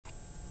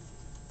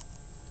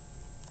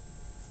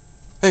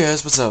Hey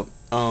guys, what's up?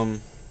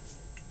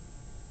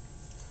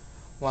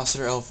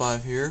 Lassiter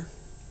L5 here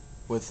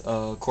with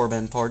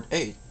Korriban Part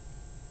 8.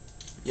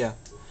 Yeah,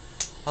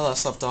 I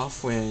last left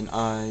off when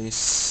I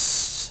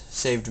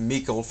saved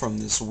Mikkel from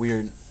this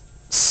weird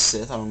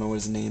Sith. I don't know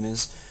what his name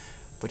is,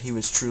 but he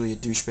was truly a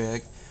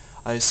douchebag.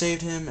 I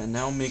saved him, and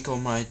now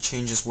Mikkel might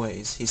change his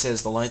ways. He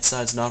says the light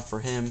side's not for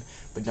him,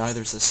 but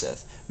neither's the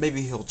Sith.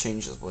 Maybe he'll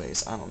change his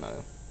ways. I don't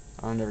know.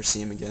 I'll never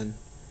see him again.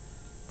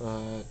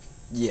 But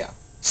yeah,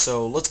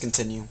 so let's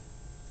continue.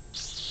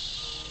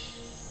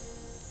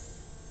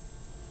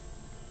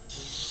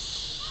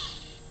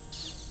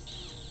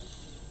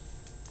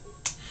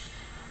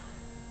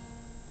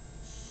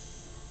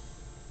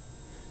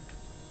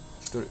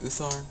 Let's go to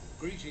Uthar.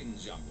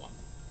 Greetings, young one.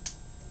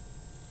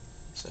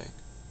 Say,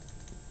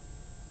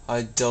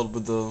 I dealt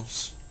with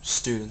those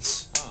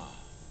students. Ah,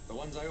 the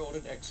ones I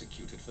ordered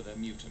executed for their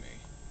mutiny.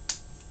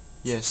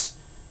 Yes,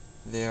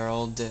 they are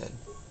all dead.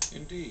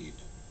 Indeed.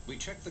 We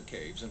checked the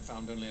caves and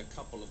found only a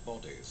couple of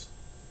bodies.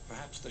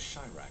 Perhaps the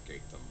Chirac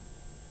ate them.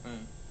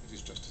 It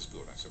is just as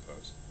good, I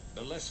suppose.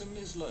 The lesson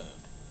is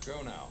learned.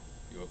 Go now.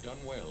 You have done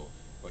well,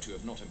 but you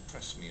have not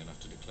impressed me enough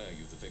to declare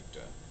you the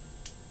victor.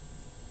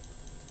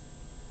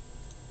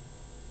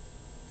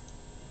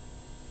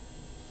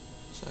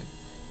 Say,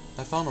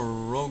 I found a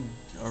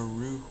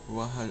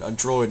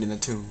droid in the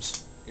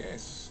tombs.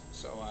 Yes,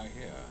 so I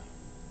hear.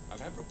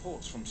 I've had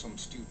reports from some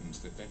students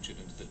that ventured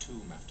into the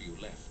tomb after you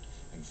left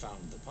and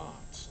found the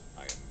parts.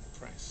 I am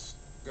impressed.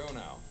 Go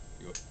now.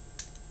 You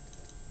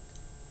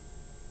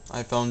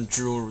I found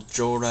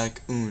Jorak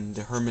Un,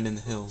 the hermit in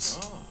the hills.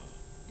 Ah,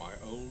 my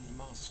old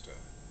master.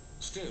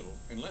 Still,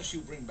 unless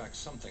you bring back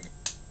something...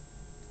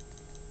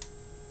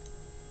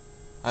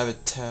 I have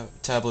a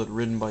tablet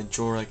written by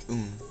Jorak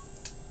Un.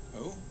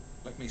 Oh?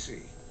 Let me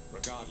see.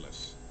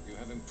 Regardless, you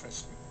have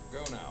impressed me.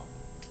 Go now.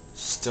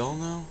 Still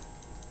no?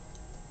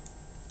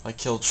 I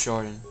killed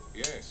Shardin.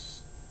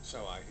 Yes,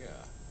 so I hear.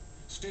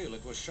 Still,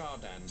 it was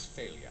Chardin's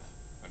failure,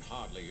 and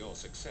hardly your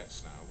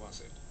success now,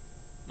 was it?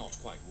 Not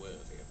quite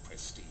worthy of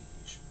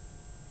prestige.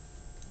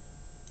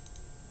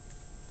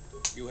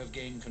 You have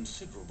gained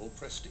considerable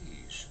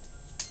prestige.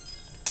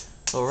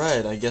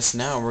 Alright, I guess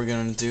now we're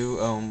gonna do,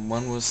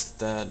 one was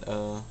that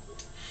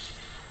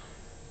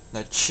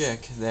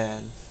chick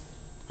that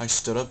I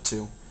stood up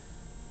to.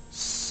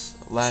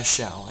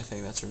 Lashao, I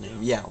think that's her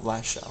name. Yeah,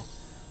 Lashao.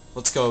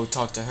 Let's go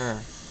talk to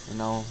her,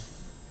 and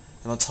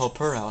let's help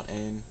her out,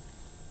 and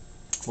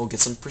we'll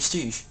get some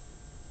prestige.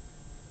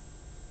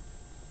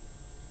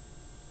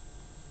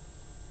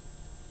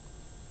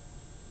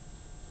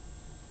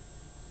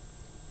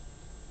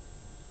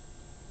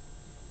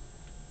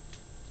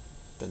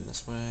 Been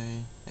this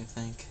way, I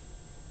think.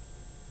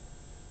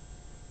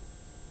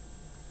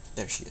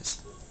 There she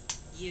is.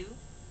 You?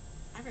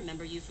 I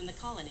remember you from the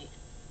colony.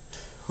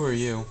 Who are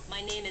you?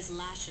 My name is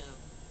Lasho.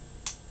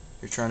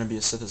 You're trying to be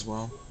a Sith as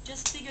well?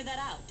 Just figured that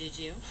out, did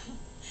you?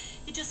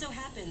 It just so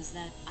happens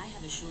that I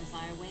have a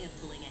surefire way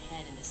of pulling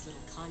ahead in this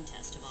little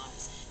contest of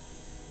ours.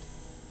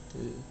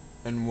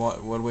 And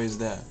what way is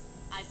that?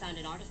 I found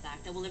an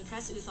artifact that will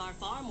impress Uthar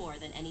far more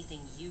than anything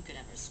you could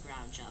ever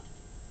scrounge up.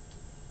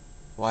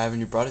 Why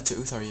haven't you brought it to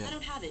Uthar I yet?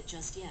 don't have it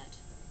just yet.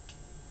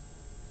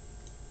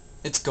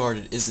 It's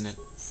guarded, isn't it?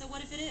 So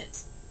what if it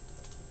is?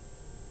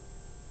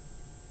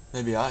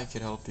 Maybe I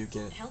could help you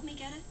get it. Help me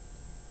get it?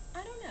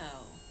 I don't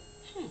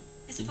know.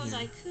 I suppose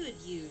I could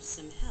use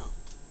some help.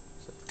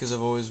 Because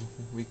I've always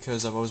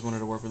wanted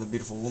to work with a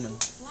beautiful woman.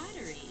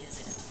 Flattery, is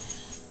it?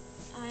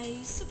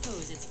 I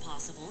suppose it's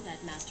possible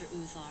that Master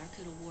Uthar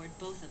could award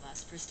both of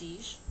us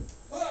prestige.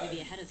 We'd be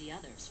ahead of the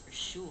others, for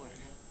sure.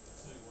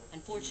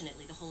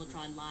 Unfortunately, the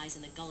holocron lies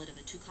in the gullet of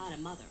the Tukata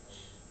mother.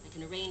 I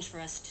can arrange for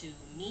us to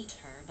meet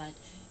her, but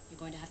you're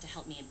going to have to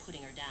help me in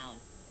putting her down.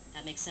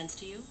 That makes sense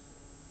to you?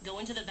 Go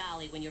into the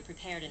valley when you're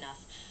prepared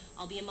enough.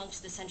 I'll be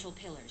amongst the central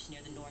pillars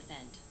near the north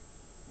end.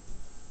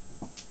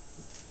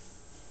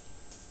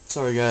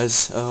 Sorry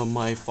guys,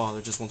 my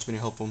father just wants me to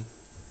help him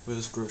with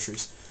his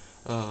groceries.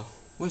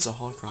 What is a A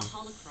holocron?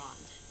 holocron.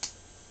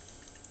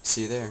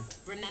 See you there.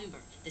 Remember,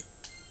 the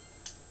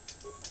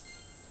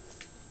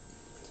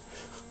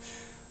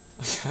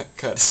I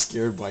got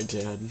scared by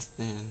Dad,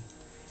 man.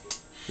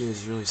 He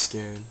was really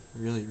scared.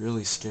 Really,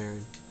 really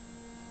scared.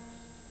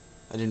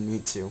 I didn't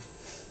mean to.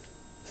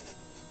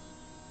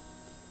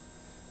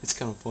 It's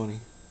kind of funny.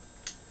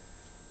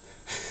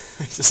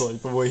 I just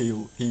like the way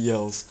he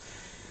yells.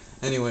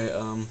 Anyway,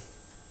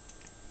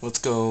 let's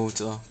go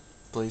to the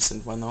place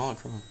and find the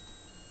holocron.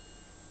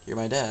 You're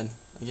my dad,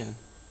 again.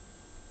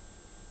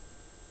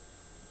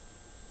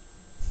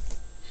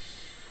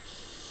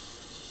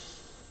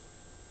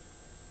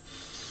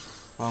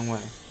 Wrong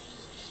way.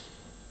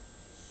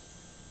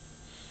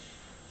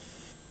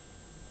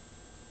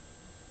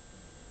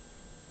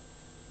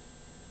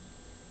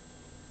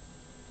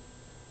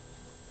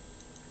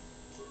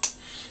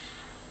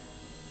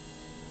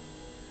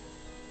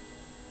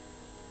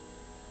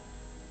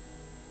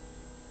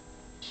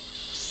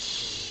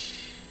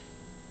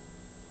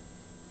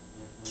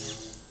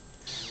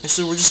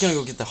 Actually, we're just gonna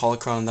go get the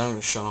holocron, and then I'm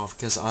gonna shut off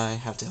because I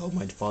have to help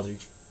my father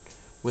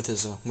with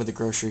his with the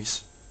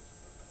groceries.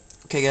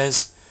 Okay,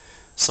 guys.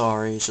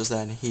 Sorry, it's just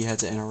that he had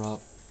to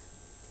interrupt.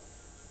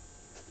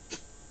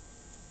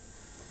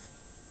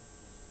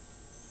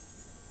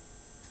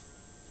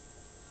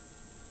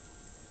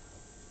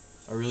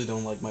 I really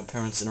don't like my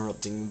parents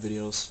interrupting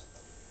videos.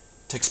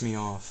 Ticks me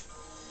off.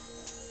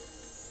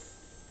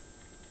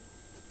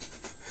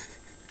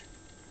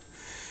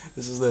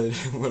 This is that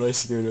when I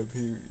scared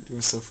him, it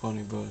was so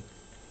funny, but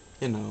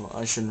you know,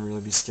 I shouldn't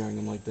really be scaring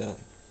him like that.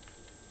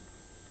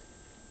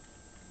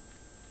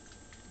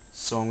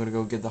 So I'm gonna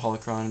go get the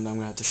holocron, and then I'm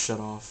gonna have to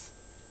shut off.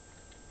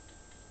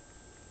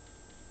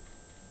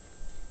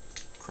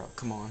 Crap,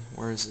 come on,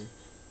 where is he?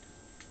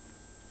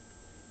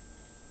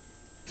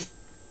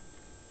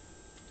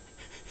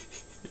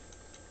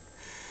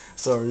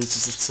 Sorry, it's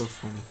so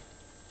funny.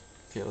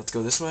 Okay, let's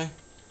go this way,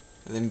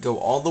 and then go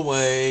all the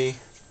way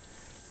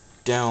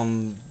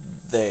down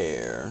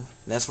there.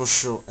 That's what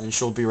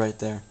she'll be right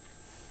there.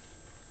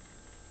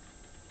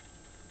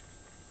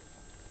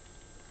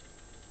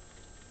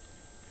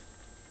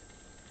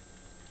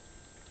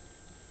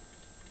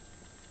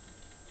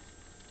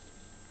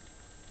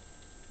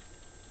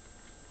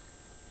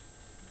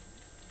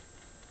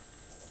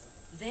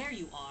 There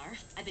you are.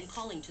 I've been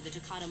calling to the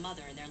Takata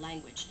mother in their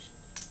language.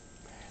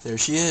 There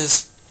she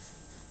is.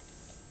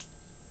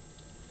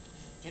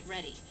 Get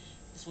ready.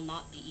 This will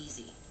not be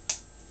easy.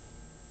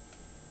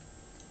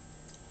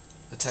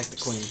 Attack the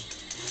queen.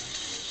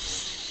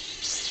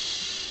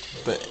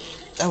 But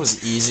that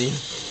was easy.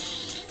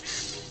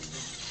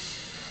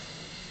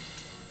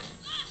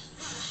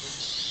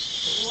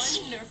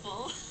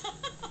 Wonderful.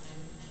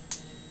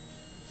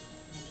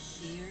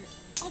 And here,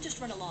 I'll just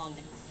run along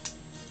now.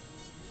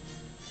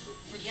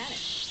 Forget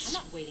it. I'm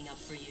not waiting up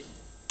for you.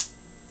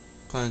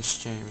 Plans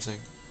change.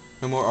 Like,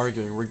 no more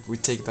arguing. We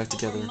take it back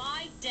together. Over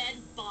my dead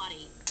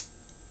body.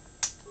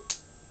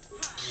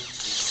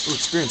 Ooh,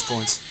 experience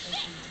points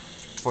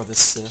for this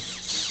Sith.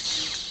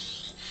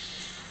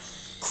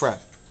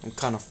 Crap, I'm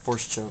kind of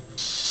force choked.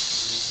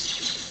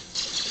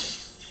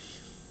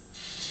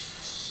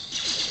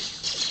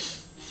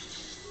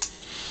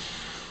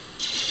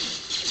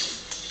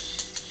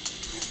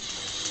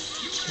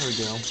 There we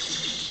go.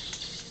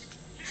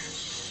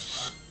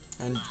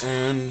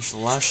 And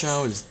Lao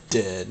Shao is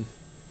dead.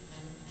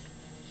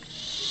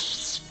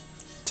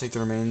 Take the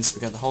remains.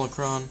 We got the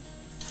holocron.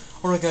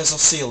 Alright guys, I'll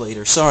see you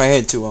later. Sorry I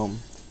had to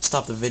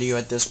stop the video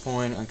at this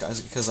point,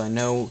 guys, because I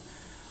know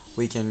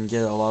we can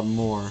get a lot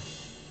more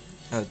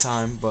at a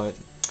time, but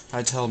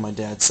I tell my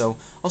dad. So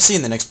I'll see you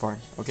in the next part.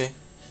 Okay?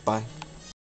 Bye.